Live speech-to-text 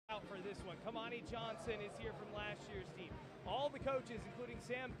out for this one. Kamani Johnson is here from last year's team. All the coaches, including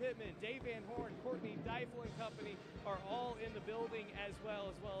Sam Pittman, Dave Van Horn, Courtney Deifel and company, are all in the building as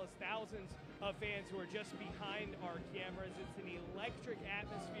well as thousands of fans who are just behind our cameras. It's an electric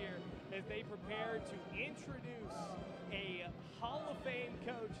atmosphere as they prepare to introduce a Hall of Fame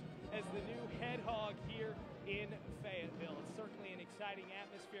coach as the new head hog here in Fayetteville. It's certainly an exciting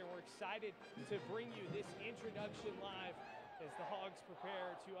atmosphere. We're excited to bring you this introduction live as the Hogs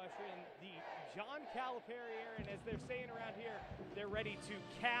prepare to usher in the John Calipari era. And as they're saying around here, they're ready to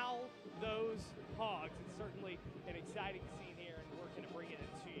cal those Hogs. It's certainly an exciting scene here, and we're going to bring it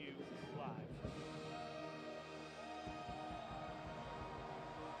to you live.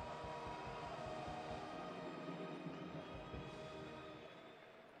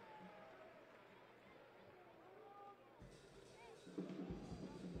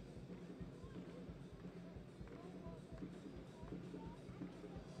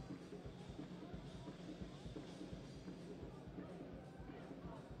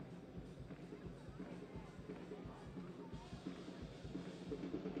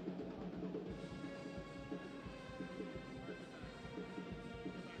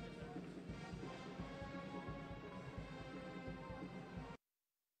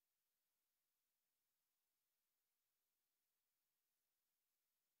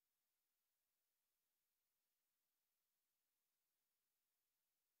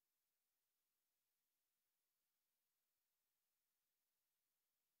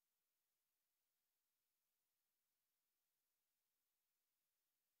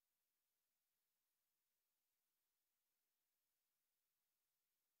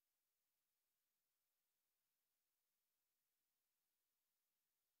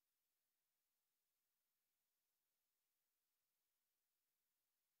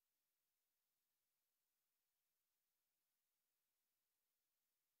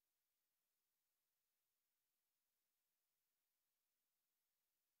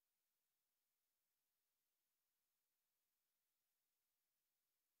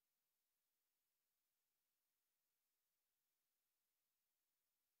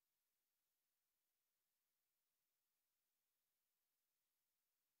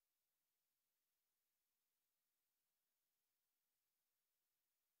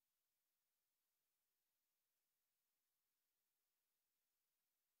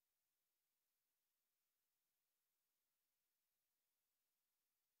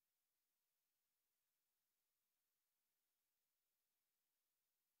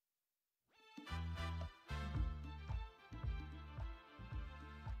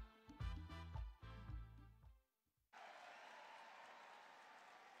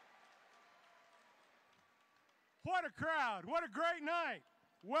 What a crowd. What a great night.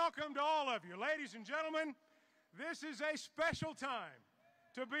 Welcome to all of you. Ladies and gentlemen, this is a special time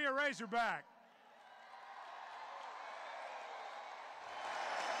to be a Razorback.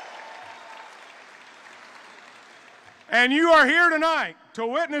 And you are here tonight to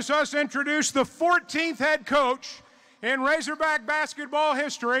witness us introduce the 14th head coach in Razorback basketball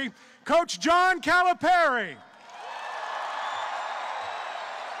history, Coach John Calipari.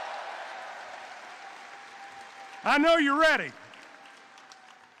 I know you're ready.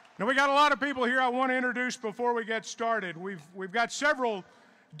 Now, we got a lot of people here I want to introduce before we get started. We've got several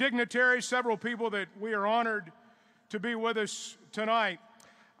dignitaries, several people that we are honored to be with us tonight.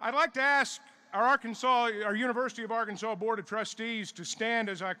 I'd like to ask our University of Arkansas Board of Trustees to stand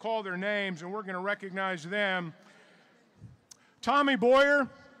as I call their names, and we're going to recognize them. Tommy Boyer,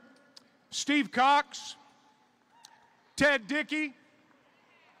 Steve Cox, Ted Dickey,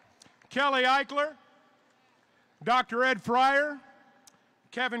 Kelly Eichler, Dr. Ed Fryer,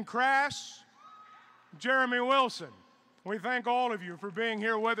 Kevin Crass, Jeremy Wilson. We thank all of you for being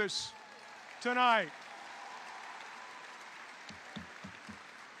here with us tonight.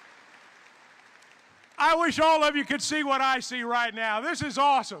 I wish all of you could see what I see right now. This is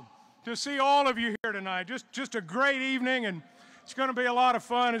awesome to see all of you here tonight. Just a great evening, and it's going to be a lot of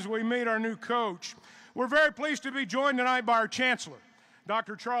fun as we meet our new coach. We're very pleased to be joined tonight by our Chancellor,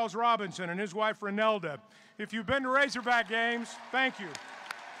 Dr. Charles Robinson, and his wife, Renelda. If you've been to Razorback games, thank you.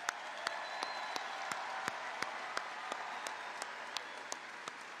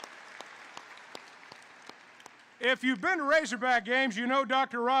 If you've been to Razorback games, you know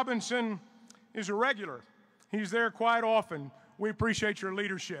Dr. Robinson is a regular. He's there quite often. We appreciate your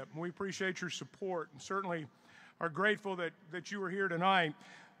leadership. We appreciate your support, and certainly are grateful that you are here tonight.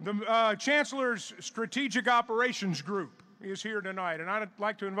 The Chancellor's Strategic Operations Group is here tonight, and I'd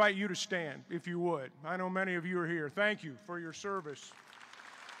like to invite you to stand, if you would. I know many of you are here. Thank you for your service.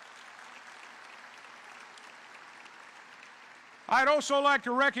 I'd also like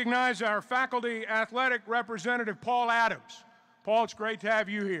to recognize our faculty athletic representative, Paul Adams. Paul, it's great to have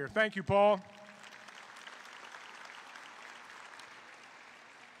you here. Thank you, Paul.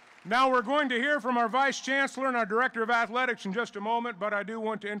 Now we're going to hear from our Vice Chancellor and our Director of Athletics in just a moment, but I do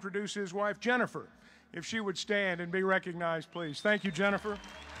want to introduce his wife, Jennifer. If she would stand and be recognized, please. Thank you, Jennifer.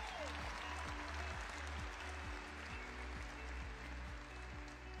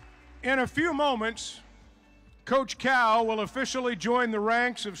 In a few moments, Coach Cal will officially join the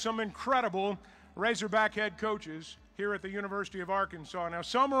ranks of some incredible Razorback head coaches here at the University of Arkansas. Now,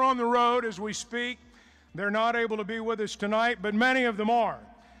 some are on the road as we speak. They're not able to be with us tonight, but many of them are.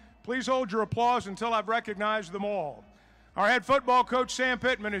 Please hold your applause until I've recognized them all. Our head football coach, Sam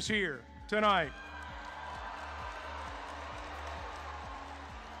Pittman, is here tonight.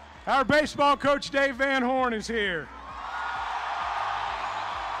 Our baseball coach, Dave Van Horn, is here.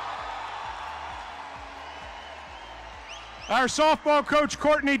 Our softball coach,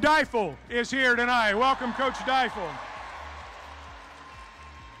 Courtney Deifel, is here tonight. Welcome, Coach Deifel.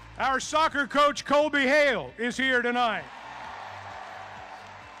 Our soccer coach, Colby Hale, is here tonight.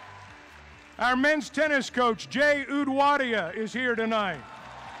 Our men's tennis coach, Jay Udwadia, is here tonight.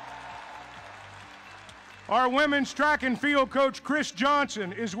 Our women's track and field coach, Chris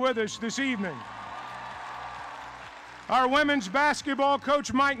Johnson, is with us this evening. Our women's basketball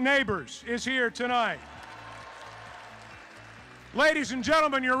coach, Mike Neighbors, is here tonight. Ladies and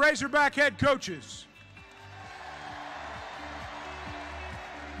gentlemen, your Razorback head coaches.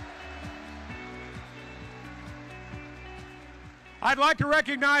 I'd like to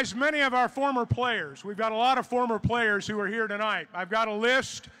recognize many of our former players. We've got a lot of former players who are here tonight. I've got a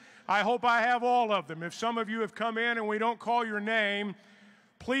list. I hope I have all of them. If some of you have come in and we don't call your name,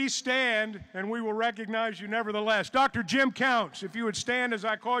 please stand and we will recognize you nevertheless. Dr. Jim Counts, if you would stand as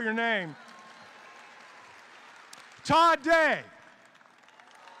I call your name. Todd Day.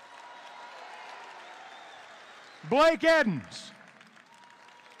 Blake Edens.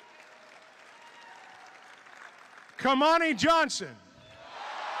 Kamani Johnson.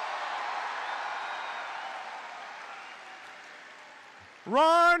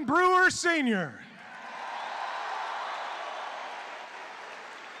 Ron Brewer Sr.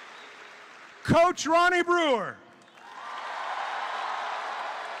 Coach Ronnie Brewer.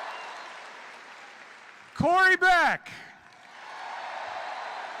 Corey Beck.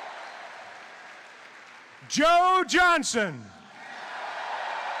 Joe Johnson.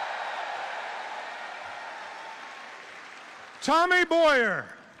 Tommy Boyer.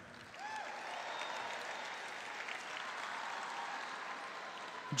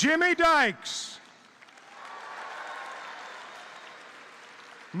 Jimmy Dykes.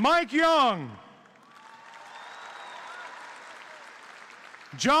 Mike Young.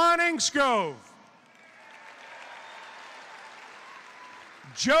 John Inkskove.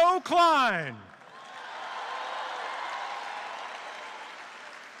 Joe Klein.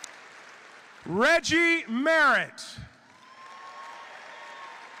 Reggie Merritt.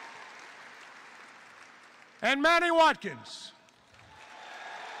 And Manny Watkins.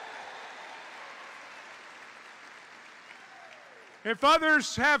 If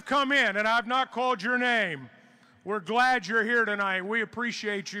others have come in and I've not called your name, we're glad you're here tonight. We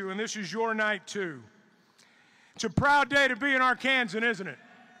appreciate you, and this is your night too. It's a proud day to be an Arkansan, isn't it?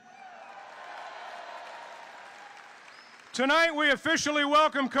 Tonight we officially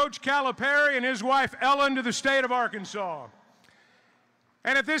welcome Coach Calipari and his wife Ellen to the state of Arkansas.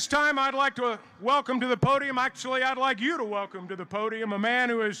 And at this time, I'd like to welcome to the podium, actually, I'd like you to welcome to the podium a man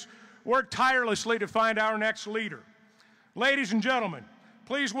who has worked tirelessly to find our next leader. Ladies and gentlemen,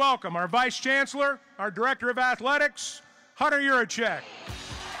 please welcome our Vice Chancellor, our Director of Athletics, Hunter Yurachek.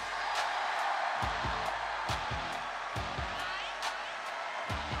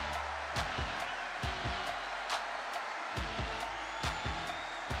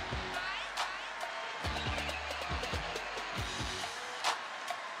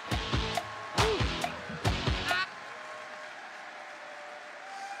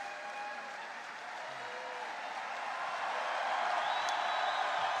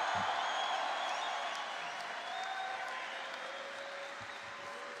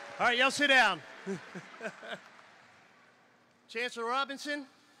 All right, y'all sit down. Chancellor Robinson,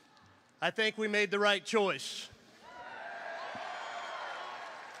 I think we made the right choice.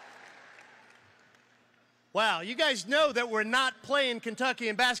 Wow, you guys know that we're not playing Kentucky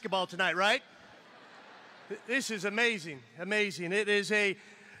in basketball tonight, right? This is amazing, amazing. It is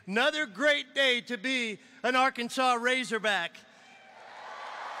another great day to be an Arkansas Razorback.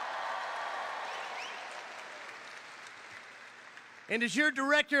 And as your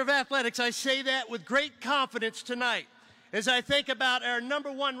Director of Athletics, I say that with great confidence tonight. as I think about our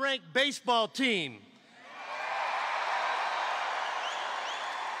 #1 ranked baseball team.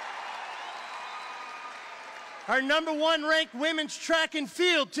 Our #1 ranked women's track and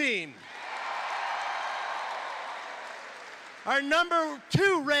field team. Our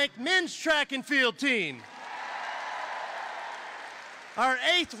 #2 ranked men's track and field team. Our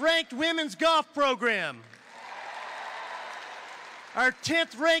 8th ranked women's golf program. Our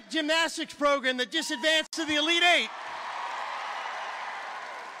 10th ranked gymnastics program that just advanced to the Elite 8.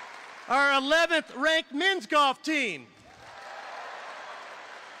 Our 11th ranked men's golf team.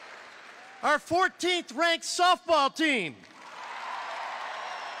 Our 14th ranked softball team.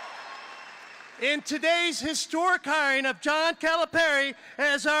 In today's historic hiring of John Calipari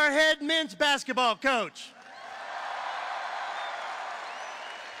as our head men's basketball coach.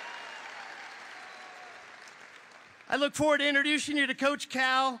 I look forward to introducing you to Coach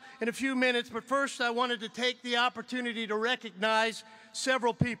Cal in a few minutes, but first I wanted to take the opportunity to recognize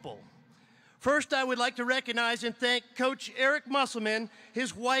several people. First, I would like to recognize and thank Coach Eric Musselman,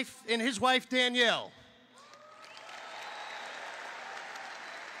 his wife Danielle.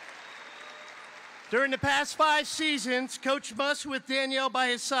 During the past 5 seasons, Coach Muss, with Danielle by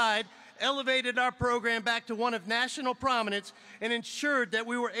his side, elevated our program back to one of national prominence and ensured that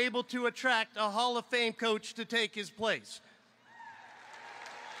we were able to attract a Hall of Fame coach to take his place.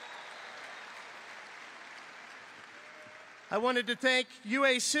 I wanted to thank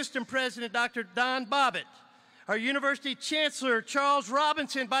UA System President Dr. Don Bobbitt, our University Chancellor Charles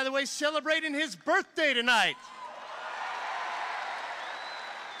Robinson, by the way, celebrating his birthday tonight.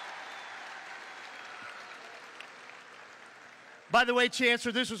 By the way,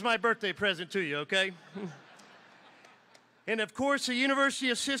 Chancellor, this was my birthday present to you, okay? And of course, the University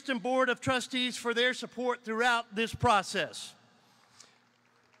Assistant Board of Trustees for their support throughout this process.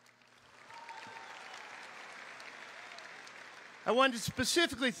 I wanted to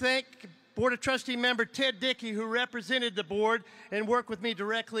specifically thank Board of Trustee member Ted Dickey, who represented the board and worked with me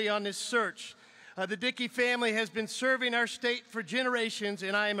directly on this search. The Dickey family has been serving our state for generations,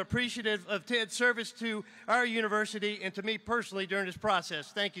 and I am appreciative of Ted's service to our university and to me personally during this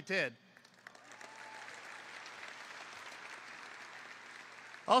process. Thank you, Ted.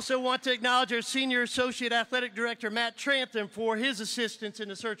 Also want to acknowledge our Senior Associate Athletic Director, Matt Trantham, for his assistance in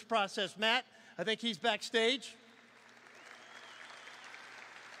the search process. Matt, I think he's backstage.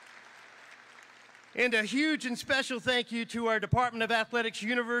 And a huge and special thank you to our Department of Athletics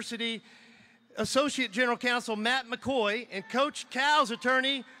University Associate General Counsel Matt McCoy and Coach Cal's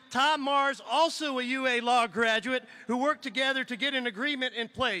attorney Tom Mars, also a UA Law graduate, who worked together to get an agreement in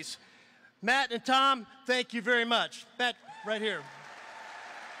place. Matt and Tom, thank you very much. Matt, right here.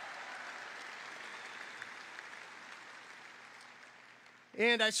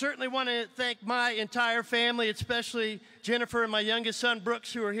 And I certainly want to thank my entire family, especially Jennifer and my youngest son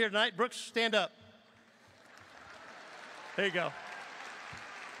Brooks, who are here tonight. Brooks, stand up. There you go.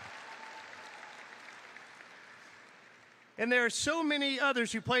 And there are so many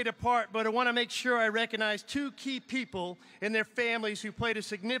others who played a part, but I want to make sure I recognize 2 key people and their families who played a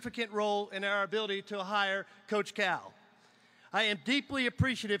significant role in our ability to hire Coach Cal. I am deeply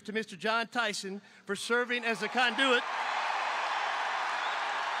appreciative to Mr. John Tyson for serving as a conduit.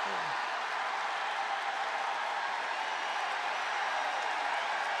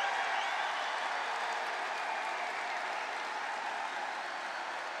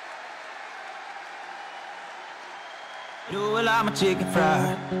 Well, I'm a chicken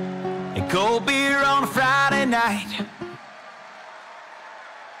fried and cold beer on a Friday night.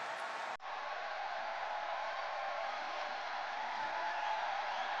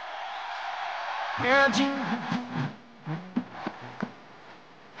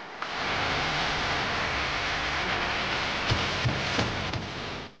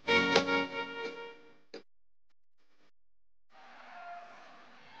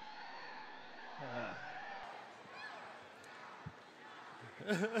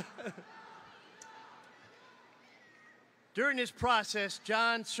 During this process,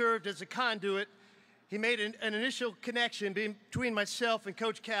 John served as a conduit. He made an initial connection between myself and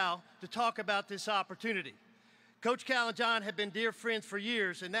Coach Cal to talk about this opportunity. Coach Cal and John have been dear friends for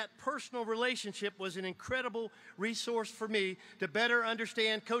years, and that personal relationship was an incredible resource for me to better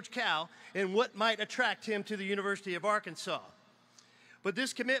understand Coach Cal and what might attract him to the University of Arkansas. But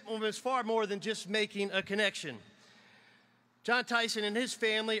this commitment was far more than just making a connection. John Tyson and his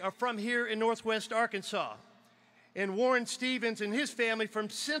family are from here in Northwest Arkansas, and Warren Stevens and his family from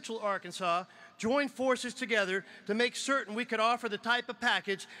Central Arkansas joined forces together to make certain we could offer the type of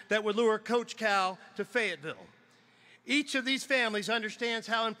package that would lure Coach Cal to Fayetteville. Each of these families understands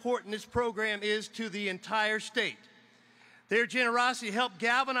how important this program is to the entire state. Their generosity helped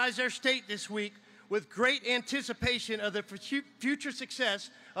galvanize our state this week with great anticipation of the future success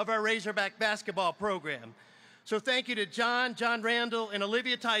of our Razorback basketball program. So thank you to John Randall, and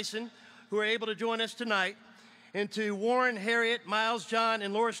Olivia Tyson, who are able to join us tonight, and to Warren, Harriet, Miles, John,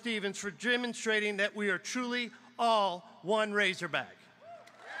 and Laura Stevens for demonstrating that we are truly all one Razorback.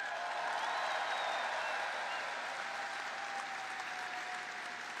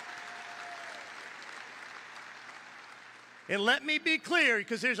 And let me be clear,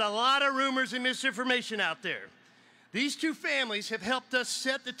 because there's a lot of rumors and misinformation out there. These two families have helped us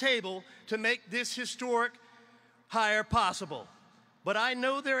set the table to make this historic hire possible. But I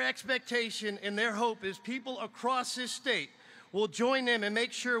know their expectation and their hope is people across this state will join them and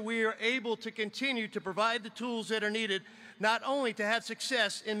make sure we are able to continue to provide the tools that are needed, not only to have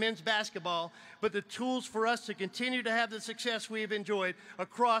success in men's basketball, but the tools for us to continue to have the success we have enjoyed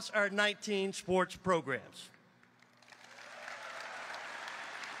across our 19 sports programs.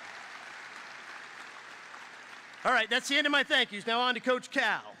 All right, that's the end of my thank yous. Now on to Coach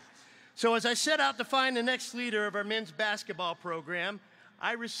Cal. So as I set out to find the next leader of our men's basketball program,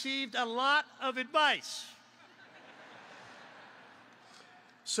 I received a lot of advice.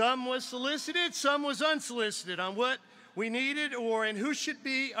 Some was solicited, some was unsolicited on what we needed and who should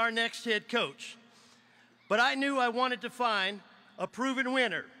be our next head coach. But I knew I wanted to find a proven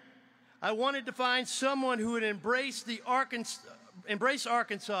winner. I wanted to find someone who would embrace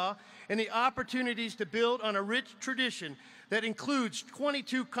Arkansas and the opportunities to build on a rich tradition that includes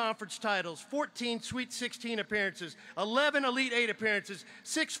 22 conference titles, 14 Sweet 16 appearances, 11 Elite 8 appearances,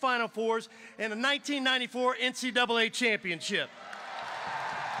 6 Final Fours, and a 1994 NCAA championship.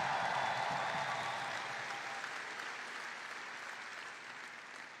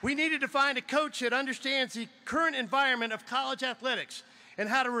 We needed to find a coach that understands the current environment of college athletics and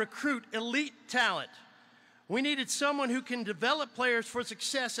how to recruit elite talent. We needed someone who can develop players for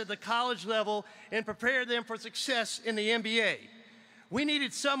success at the college level and prepare them for success in the NBA. We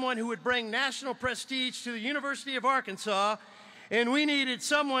needed someone who would bring national prestige to the University of Arkansas, and we needed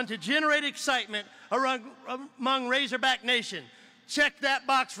someone to generate excitement among Razorback Nation. Check that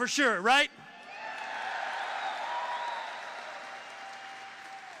box for sure, right?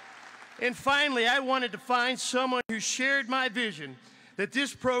 And finally, I wanted to find someone who shared my vision that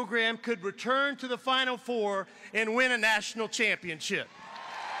this program could return to the Final Four and win a national championship.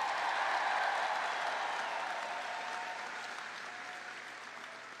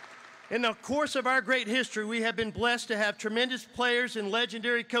 In the course of our great history, we have been blessed to have tremendous players and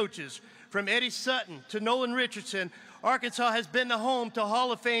legendary coaches. From Eddie Sutton to Nolan Richardson, Arkansas has been the home to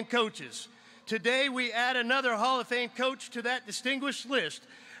Hall of Fame coaches. Today, we add another Hall of Fame coach to that distinguished list,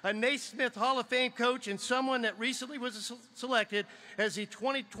 a Naismith Hall of Fame coach and someone that recently was selected as the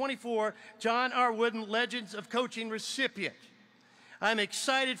 2024 John R. Wooden Legends of Coaching recipient. I'm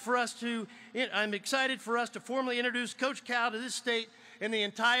excited for us to formally introduce Coach Cal to this state and the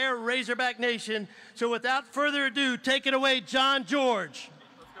entire Razorback Nation. So without further ado, take it away, John George.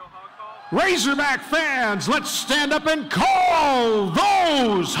 Razorback fans, let's stand up and call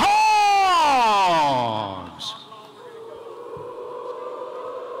those Hogs!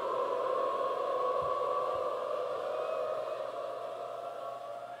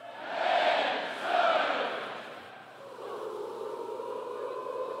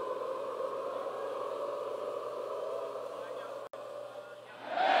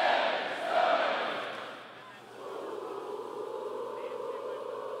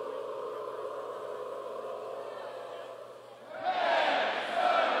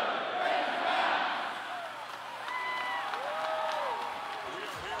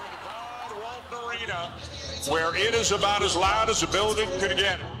 Where it is about as loud as a building could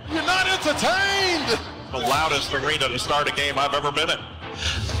get. You're not entertained! The loudest arena to start a game I've ever been in.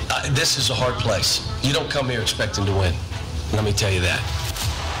 This is a hard place. You don't come here expecting to win. Let me tell you that.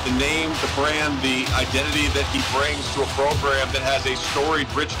 The name, the brand, the identity that he brings to a program that has a storied,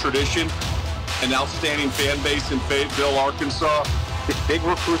 rich tradition, an outstanding fan base in Fayetteville, Arkansas. Big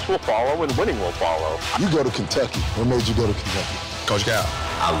recruits will follow and winning will follow. You go to Kentucky. What made you go to Kentucky? Coach Cal.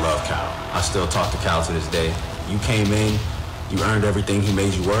 I love Cal. I still talk to Cal to this day. You came in, you earned everything, he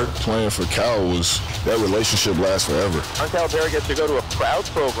made you work. Playing for Cal that relationship lasts forever. Calipari gets to go to a proud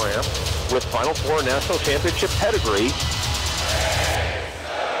program with Final Four national championship pedigree.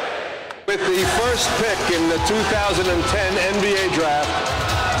 With the first pick in the 2010 NBA draft,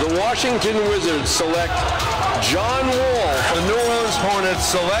 the Washington Wizards select John Wall. The New Orleans Hornets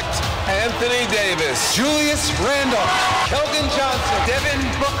select Anthony Davis, Julius Randle, Keldon Johnson, Devin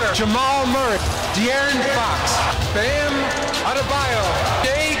Booker, Jamal Murray, De'Aaron Fox, Bam Adebayo,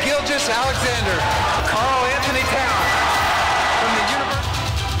 Shai Gilgeous-Alexander, Karl Anthony Towns,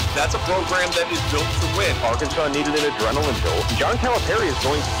 That's a program that is built to win. Arkansas needed an adrenaline jolt. John Calipari is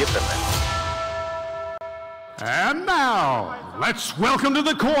going to give them that. And now, let's welcome to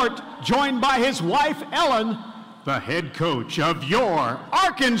the court, joined by his wife, Ellen, the head coach of your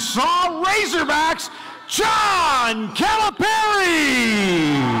Arkansas Razorbacks, John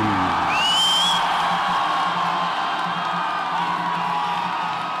Calipari!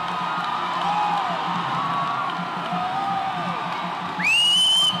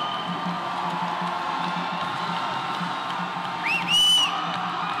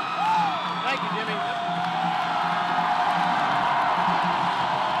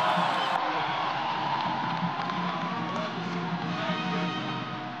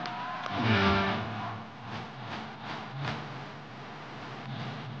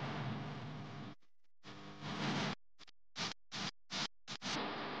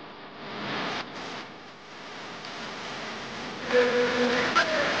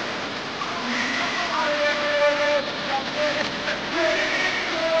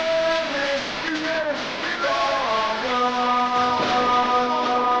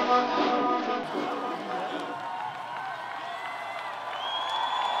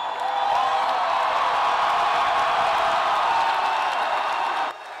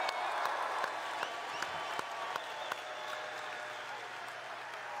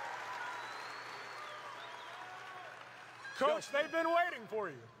 Coach, they've been waiting for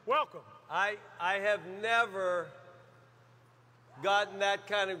you. Welcome. I have never gotten that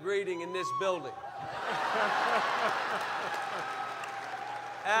kind of greeting in this building.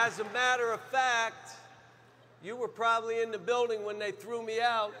 As a matter of fact, you were probably in the building when they threw me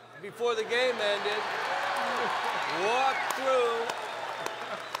out before the game ended. Walked through.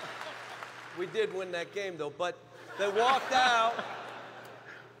 We did win that game, though, but they walked out.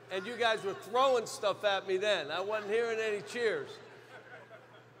 And you guys were throwing stuff at me then. I wasn't hearing any cheers.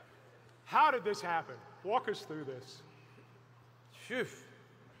 How did this happen? Walk us through this. Phew.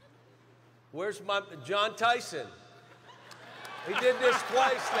 Where's my John Tyson? He did this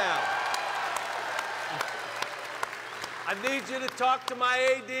twice now. I need you to talk to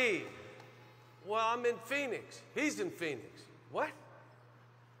my AD. Well, I'm in Phoenix. He's in Phoenix. What?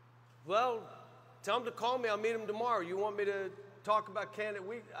 Well, tell him to call me. I'll meet him tomorrow. You want me to talk about Canada?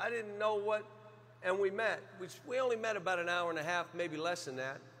 I didn't know what, and we met. We only met about an hour and a half, maybe less than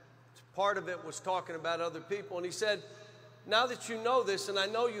that. Part of it was talking about other people, and he said, now that you know this, and I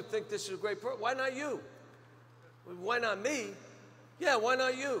know you think this is a great program, why not you? Why not me? Yeah, why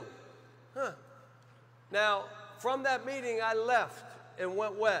not you? Huh. Now, from that meeting, I left and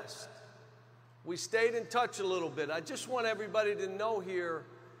went west. We stayed in touch a little bit. I just want everybody to know here,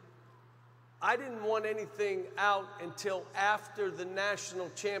 I didn't want anything out until after the national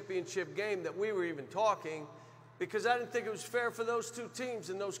championship game that we were even talking, because I didn't think it was fair for those two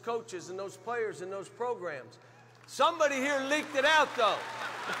teams and those coaches and those players and those programs. Somebody here leaked it out, though.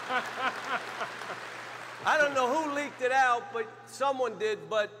 I don't know who leaked it out, but someone did.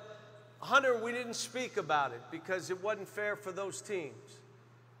 But, Hunter, we didn't speak about it because it wasn't fair for those teams.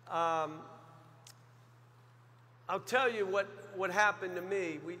 I'll tell you what happened to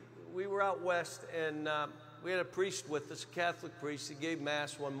me. We were out west, and we had a priest with us, a Catholic priest. He gave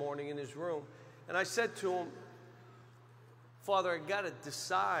Mass one morning in his room. And I said to him, Father, I got to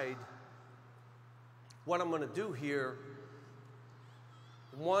decide what I'm going to do here.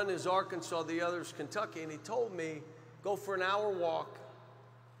 One is Arkansas, the other is Kentucky. And he told me, go for an hour walk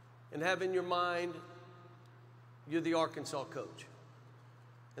and have in your mind you're the Arkansas coach.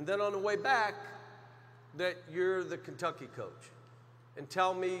 And then on the way back, that you're the Kentucky coach. And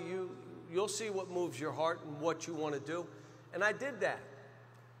tell me you'll see what moves your heart and what you want to do. And I did that.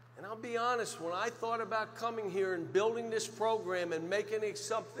 And I'll be honest, when I thought about coming here and building this program and making it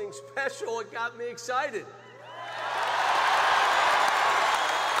something special, it got me excited.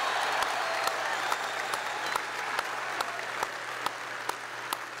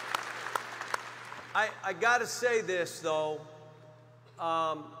 I got to say this, though.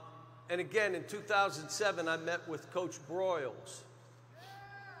 And again, in 2007, I met with Coach Broyles.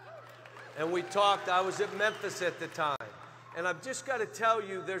 And we talked. I was at Memphis at the time. And I've just got to tell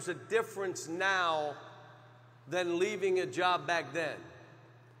you, there's a difference now than leaving a job back then.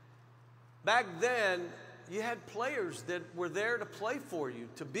 Back then, you had players that were there to play for you,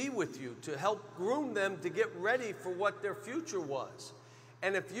 to be with you, to help groom them to get ready for what their future was.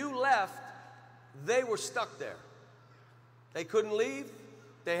 And if you left, they were stuck there. They couldn't leave.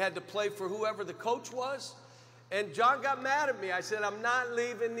 They had to play for whoever the coach was. And John got mad at me. I said, I'm not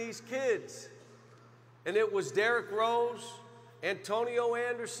leaving these kids. And it was Derrick Rose, Antonio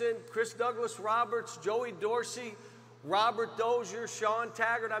Anderson, Chris Douglas Roberts, Joey Dorsey. Robert Dozier, Sean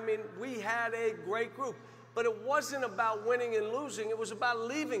Taggart. I mean, we had a great group. But it wasn't about winning and losing. It was about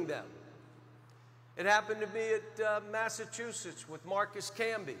leaving them. It happened to me at Massachusetts with Marcus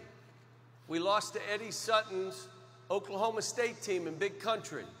Camby. We lost to Eddie Sutton's Oklahoma State team in Big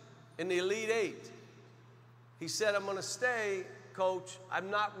Country in the Elite Eight. He said, I'm going to stay, Coach.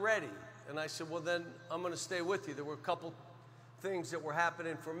 I'm not ready. And I said, well, then I'm going to stay with you. There were a couple things that were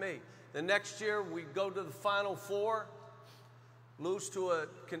happening for me. The next year, we go to the Final Four, lose to a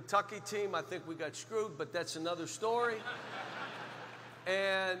Kentucky team. I think we got screwed, but that's another story.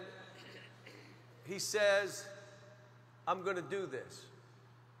 And he says, I'm going to do this.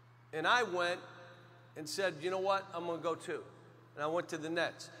 And I went and said, you know what? I'm going to go too. And I went to the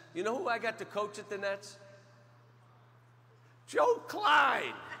Nets. You know who I got to coach at the Nets? Joe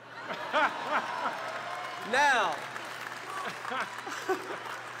Klein. Now,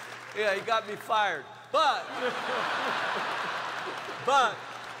 yeah, he got me fired. But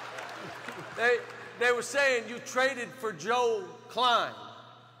they were saying you traded for Joe Klein.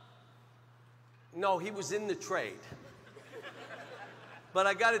 No, he was in the trade. But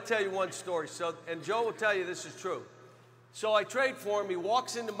I got to tell you one story. So, and Joe will tell you this is true. So I trade for him. He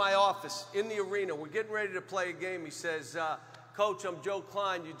walks into my office in the arena. We're getting ready to play a game. He says, Coach, I'm Joe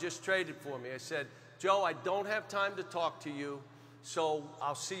Klein. You just traded for me. I said, Joe, I don't have time to talk to you, so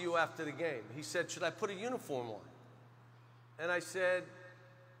I'll see you after the game. He said, should I put a uniform on? And I said,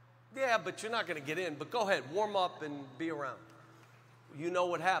 yeah, but you're not going to get in. But go ahead, warm up and be around. You know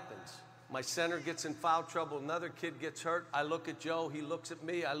what happens. My center gets in foul trouble. Another kid gets hurt. I look at Joe. He looks at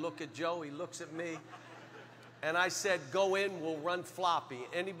me. I look at Joe. He looks at me. And I said, go in. We'll run floppy.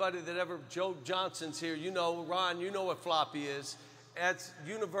 Anybody that ever, Joe Johnson's here, you know, Ron, you know what floppy is. It's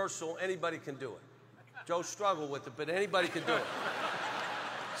universal. Anybody can do it. Joe struggled with it, but anybody can do it.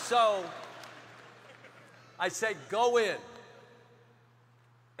 So I said, go in.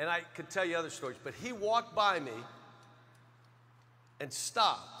 And I could tell you other stories, but he walked by me and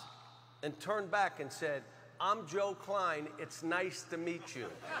stopped and turned back and said, I'm Joe Klein. It's nice to meet you.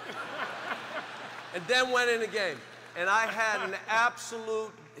 And then went in the game. And I had an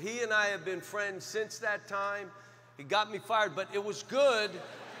absolute, he and I have been friends since that time. He got me fired, but it was good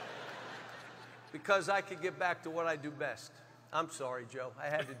because I could get back to what I do best. I'm sorry, Joe. I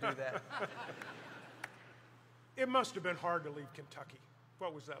had to do that. It must have been hard to leave Kentucky.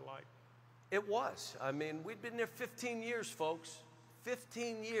 What was that like? It was. I mean, we'd been there 15 years, folks.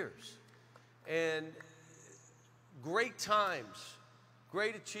 15 years. And great times,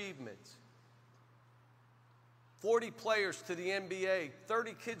 great achievements. 40 players to the NBA,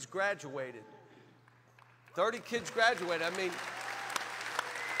 30 kids graduated. 30 kids graduated. I mean,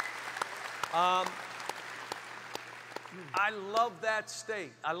 I love that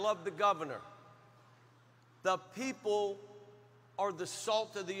state. I love the governor. The people are the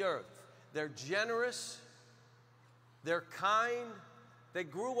salt of the earth. They're generous. They're kind. They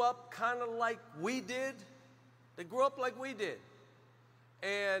grew up kind of like we did. They grew up like we did.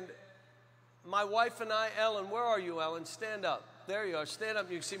 And my wife and I, Ellen, where are you, Ellen? Stand up. There you are. Stand up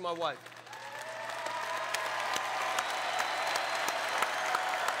and you can see my wife.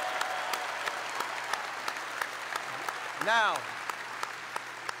 Now,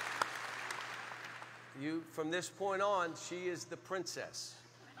 from this point on, she is the princess.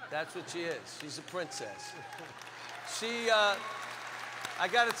 That's what she is. She's a princess.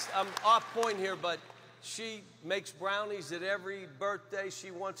 I'm off point here, but she makes brownies at every birthday. She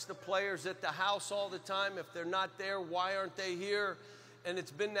wants the players at the house all the time. If they're not there, why aren't they here? And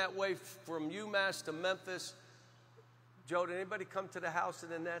it's been that way from UMass to Memphis. Joe, did anybody come to the house in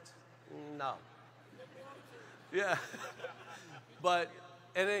the Nets? No. Yeah.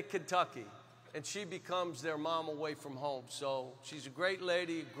 And in Kentucky. And she becomes their mom away from home. So she's a great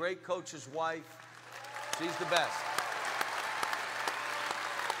lady, great coach's wife. She's the best.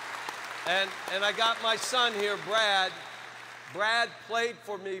 And I got my son here, Brad. Brad played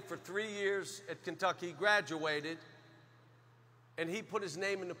for me for 3 years at Kentucky. He graduated, and he put his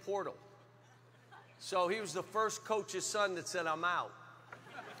name in the portal. So he was the first coach's son that said, I'm out.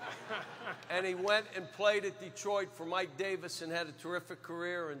 And he went and played at Detroit for Mike Davis and had a terrific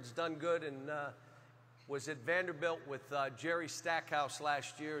career and has done good, and was at Vanderbilt with Jerry Stackhouse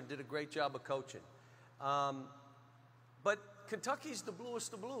last year and did a great job of coaching. But Kentucky's the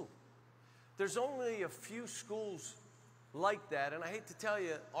bluest of blue. There's only a few schools like that, and I hate to tell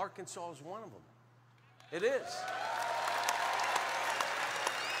you, Arkansas is one of them. It is.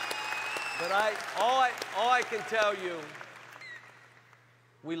 But all I can tell you,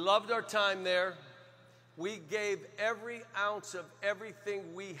 we loved our time there. We gave every ounce of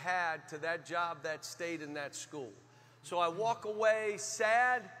everything we had to that job, that state, and that school. So I walk away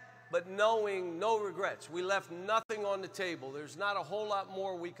sad, but knowing no regrets. We left nothing on the table. There's not a whole lot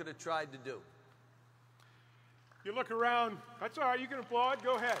more we could have tried to do. You look around. That's all right. You can applaud.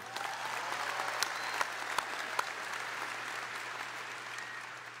 Go ahead.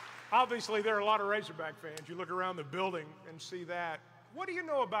 Obviously, there are a lot of Razorback fans. You look around the building and see that. What do you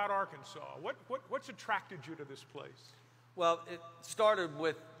know about Arkansas? What's attracted you to this place? Well, it started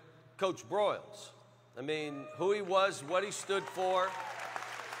with Coach Broyles. I mean, who he was, what he stood for.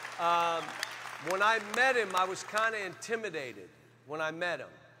 When I met him, I was kind of intimidated when I met him.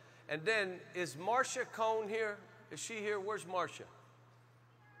 And then, is Marcia Cohn here? Is she here? Where's Marcia?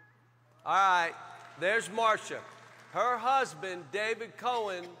 All right, there's Marcia. Her husband, David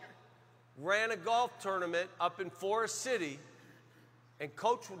Cohen, ran a golf tournament up in Forest City, and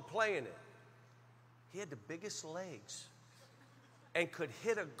Coach would play in it. He had the biggest legs and could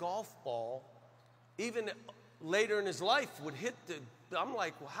hit a golf ball. Even later in his life would hit I'm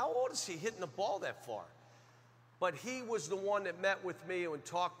like, well, how old is he hitting the ball that far? But he was the one that met with me and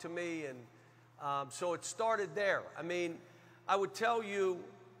talked to me, and so it started there. I mean, I would tell you,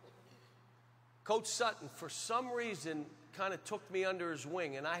 Coach Sutton, for some reason, kind of took me under his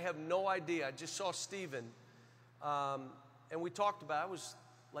wing, and I have no idea. I just saw Steven, and we talked about it. I was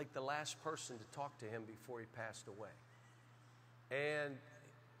like the last person to talk to him before he passed away. And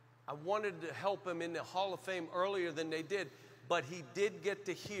I wanted to help him in the Hall of Fame earlier than they did, but he did get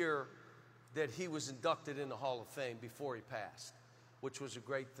to hear that he was inducted in the Hall of Fame before he passed, which was a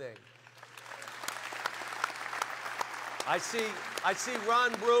great thing. I see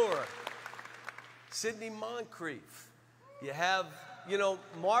Ron Brewer, Sidney Moncrief. You have,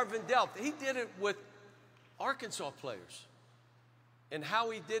 Marvin Delp. He did it with Arkansas players. And how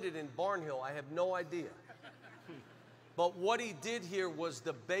he did it in Barnhill, I have no idea. But what he did here was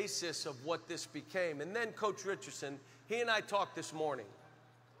the basis of what this became. And then Coach Richardson, he and I talked this morning.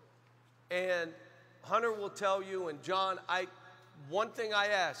 And Hunter will tell you, and John, one thing I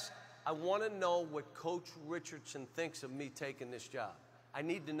asked, I want to know what Coach Richardson thinks of me taking this job. I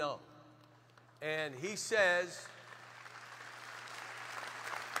need to know. And he says,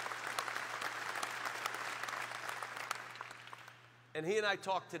 and he and I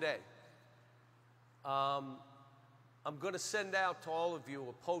talked today. I'm going to send out to all of you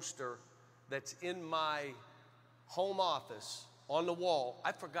a poster that's in my home office on the wall.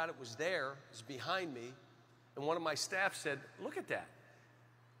 I forgot it was there. It's behind me. And one of my staff said, look at that.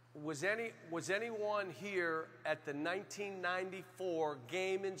 Was anyone here at the 1994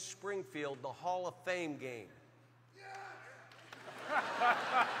 game in Springfield, the Hall of Fame game?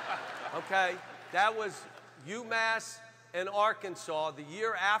 Okay, that was UMass and Arkansas the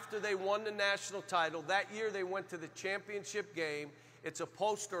year after they won the national title. That year they went to the championship game. It's a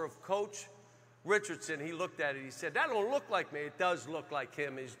poster of Coach Richardson. He looked at it. He said, that don't look like me. It does look like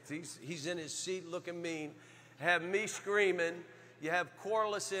him. He's in his seat looking mean. Have me screaming. You have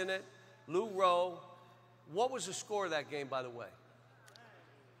Corliss in it, Lou Rowe. What was the score of that game, by the way?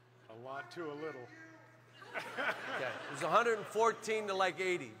 A lot to a little. Okay. It was 114 to like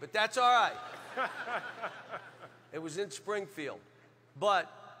 80, but that's all right. It was in Springfield.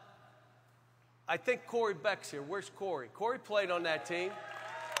 But I think Corey Beck's here. Where's Corey? Corey played on that team.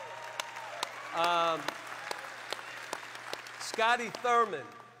 Scotty Thurman,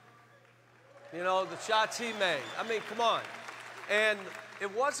 the shots he made. I mean, come on. And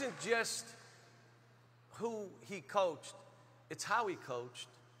it wasn't just who he coached, it's how he coached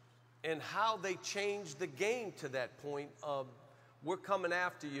and how they changed the game to that point of, we're coming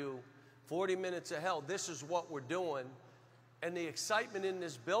after you, 40 minutes of hell, this is what we're doing. And the excitement in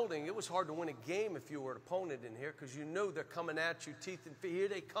this building, it was hard to win a game if you were an opponent in here because you knew they're coming at you, teeth and feet. Here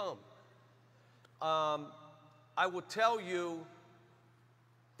they come. I will tell you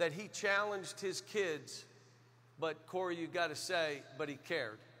that he challenged his kids, but Corey, you got to say, but he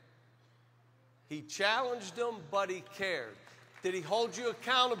cared. He challenged them, but he cared. Did he hold you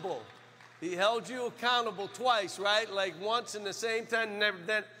accountable? He held you accountable twice, right? Like once in the same time, never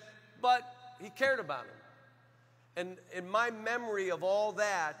then. But he cared about him. And in my memory of all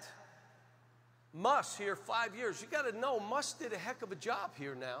that, Muss here 5 years. You got to know, Muss did a heck of a job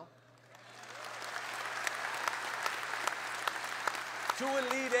here now. 2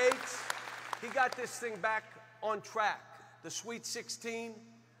 Elite Eights. He got this thing back on track. The Sweet 16.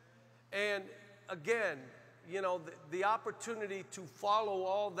 And again, the opportunity to follow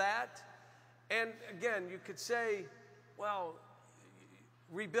all that. And again, you could say, well,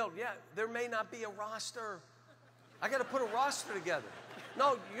 rebuild. Yeah, there may not be a roster. I got to put a roster together.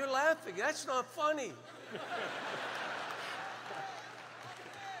 No, you're laughing. That's not funny.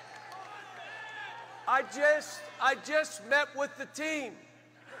 I just met with the team.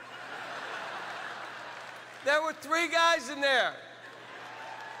 There were 3 guys in there,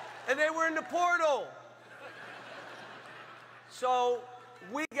 and they were in the portal. So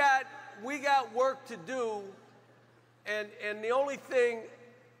we got work to do, and the only thing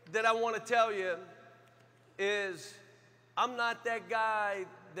that I want to tell you is I'm not that guy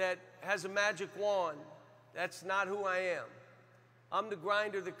that has a magic wand. That's not who I am. I'm the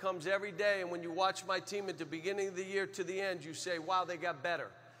grinder that comes every day, and when you watch my team at the beginning of the year to the end, you say, wow, they got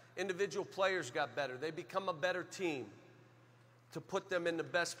better. Individual players got better. They become a better team to put them in the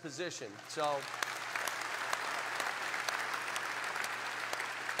best position. So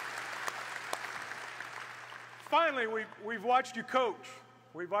finally, we've watched you coach.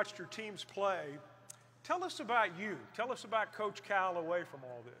 We've watched your teams play. Tell us about you. Tell us about Coach Cal away from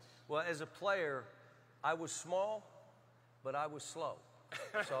all this. Well, as a player, I was small, but I was slow.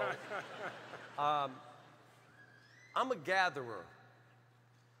 So I'm a gatherer.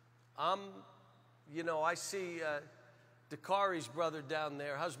 I see Dakari's brother down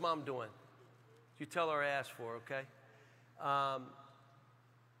there. How's Mom doing? You tell her I asked for her, okay?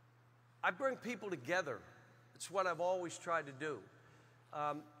 I bring people together. It's what I've always tried to do.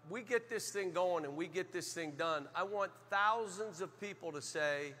 We get this thing going and we get this thing done. I want thousands of people to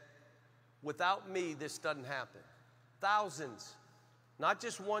say, without me, this doesn't happen. Thousands. Not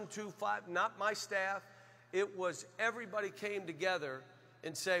just 1, 2, 5, not my staff. It was everybody came together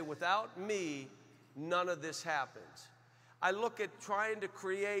and say, without me, none of this happens. I look at trying to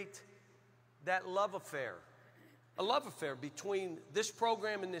create that love affair, a love affair between this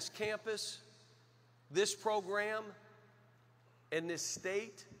program and this campus, this program and this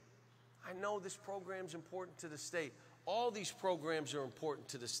state. I know this program's important to the state. All these programs are important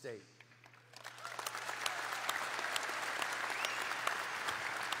to the state.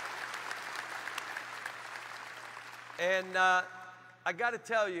 And I got to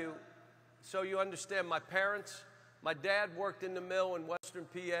tell you, so you understand, my parents, my dad worked in the mill in Western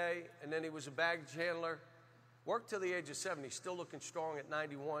PA, and then he was a baggage handler. Worked till the age of 70, still looking strong at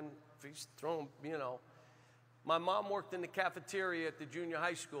 91. If he's throwing, My mom worked in the cafeteria at the junior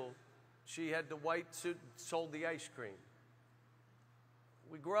high school. She had the white suit, sold the ice cream.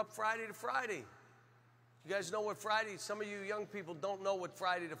 We grew up Friday to Friday. You guys know what Friday, some of you young people don't know what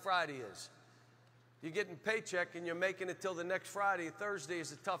Friday to Friday is. You're getting a paycheck and you're making it till the next Friday. Thursday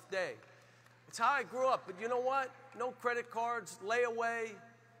is a tough day. It's how I grew up, but you know what? No credit cards, layaway,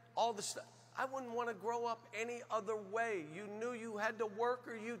 all the stuff. I wouldn't want to grow up any other way. You knew you had to work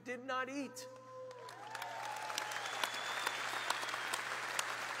or you did not eat.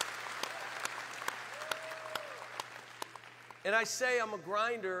 And I say I'm a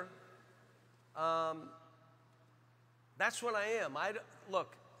grinder. That's what I am.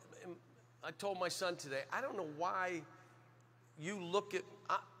 Look, I told my son today, I don't know why you look at,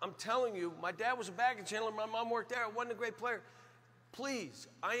 I'm telling you, my dad was a baggage handler, my mom worked there, I wasn't a great player. Please,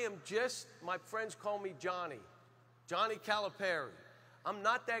 I am just, my friends call me Johnny Calipari. I'm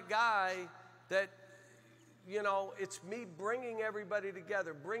not that guy that, it's me bringing everybody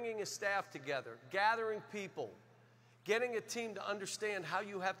together, bringing a staff together, gathering people, getting a team to understand how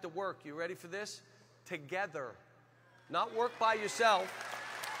you have to work. You ready for this? Together. Not work by yourself.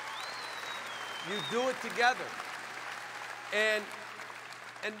 You do it together. And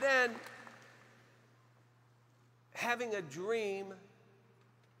then having a dream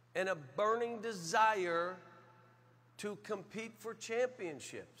and a burning desire to compete for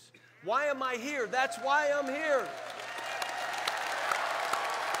championships. Why am I here? That's why I'm here.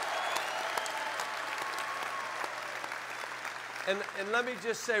 And let me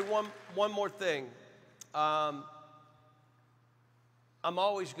just say one more thing. I'm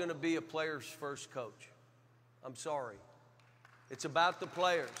always going to be a player's first coach. I'm sorry. It's about the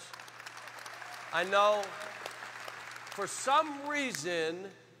players. I know for some reason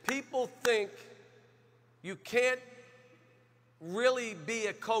people think you can't really be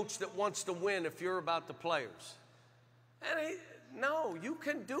a coach that wants to win if you're about the players. And no, you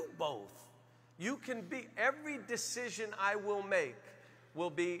can do both. You can be, every decision I will make will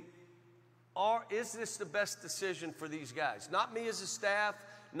be, is this the best decision for these guys? Not me as a staff,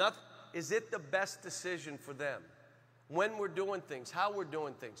 is it the best decision for them? When we're doing things, how we're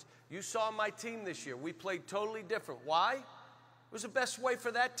doing things. You saw my team this year. We played totally different. Why? It was the best way for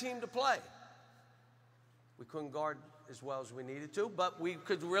that team to play. We couldn't guard as well as we needed to, but we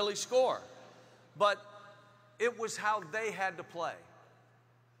could really score. But it was how they had to play.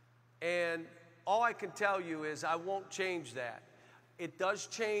 And all I can tell you is I won't change that. It does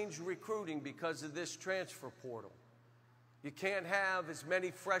change recruiting because of this transfer portal. You can't have as many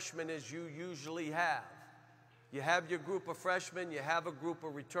freshmen as you usually have. You have your group of freshmen, you have a group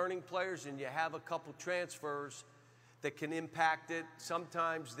of returning players, and you have a couple transfers that can impact it.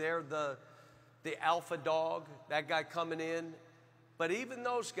 Sometimes they're the alpha dog, that guy coming in. But even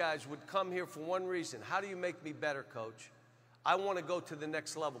those guys would come here for one reason. How do you make me better, Coach? I want to go to the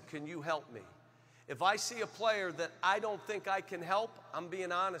next level. Can you help me? If I see a player that I don't think I can help, I'm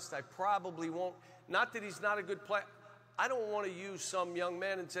being honest, I probably won't. Not that he's not a good player. I don't want to use some young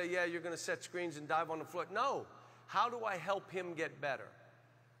man and say, yeah, you're going to set screens and dive on the floor. No. How do I help him get better?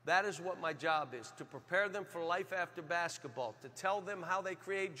 That is what my job is, to prepare them for life after basketball, to tell them how they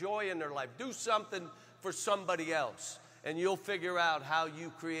create joy in their life. Do something for somebody else, and you'll figure out how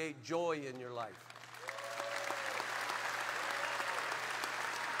you create joy in your life.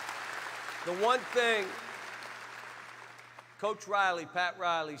 The one thing Coach Riley, Pat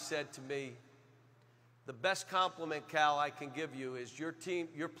Riley, said to me, the best compliment, Cal, I can give you is your team,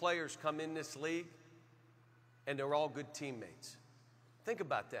 your players come in this league, and they're all good teammates. Think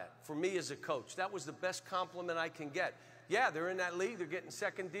about that. For me as a coach, that was the best compliment I can get. Yeah, they're in that league, they're getting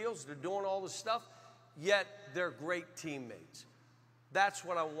second deals, they're doing all this stuff, yet they're great teammates. That's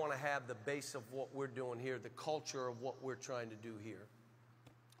what I want to have the base of what we're doing here, the culture of what we're trying to do here.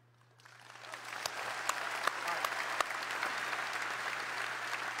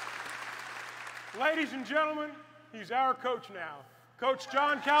 Ladies and gentlemen, he's our coach now, Coach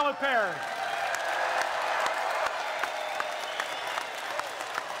John Calipari.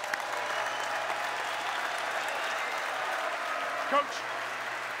 Coach,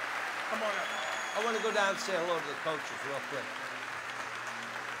 come on up. I want to go down and say hello to the coaches real quick.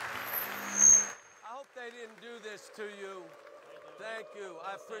 I hope they didn't do this to you. Thank you.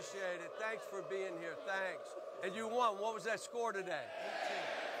 I appreciate it. Thanks for being here. Thanks. And you won. What was that score today?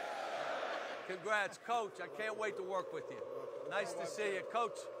 18. Congrats, Coach. I can't wait to work with you. Nice to see you.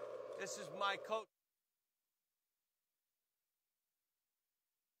 Coach, this is my coach.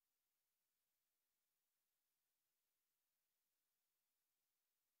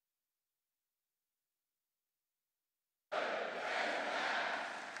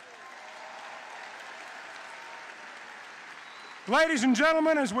 Ladies and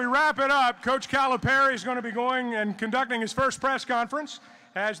gentlemen, as we wrap it up, Coach Calipari is going to be going and conducting his first press conference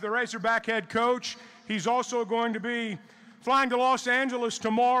as the Razorback head coach. He's also going to be flying to Los Angeles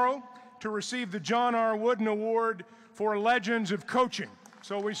tomorrow to receive the John R. Wooden Award for Legends of Coaching.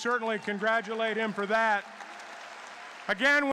 So we certainly congratulate him for that. Again,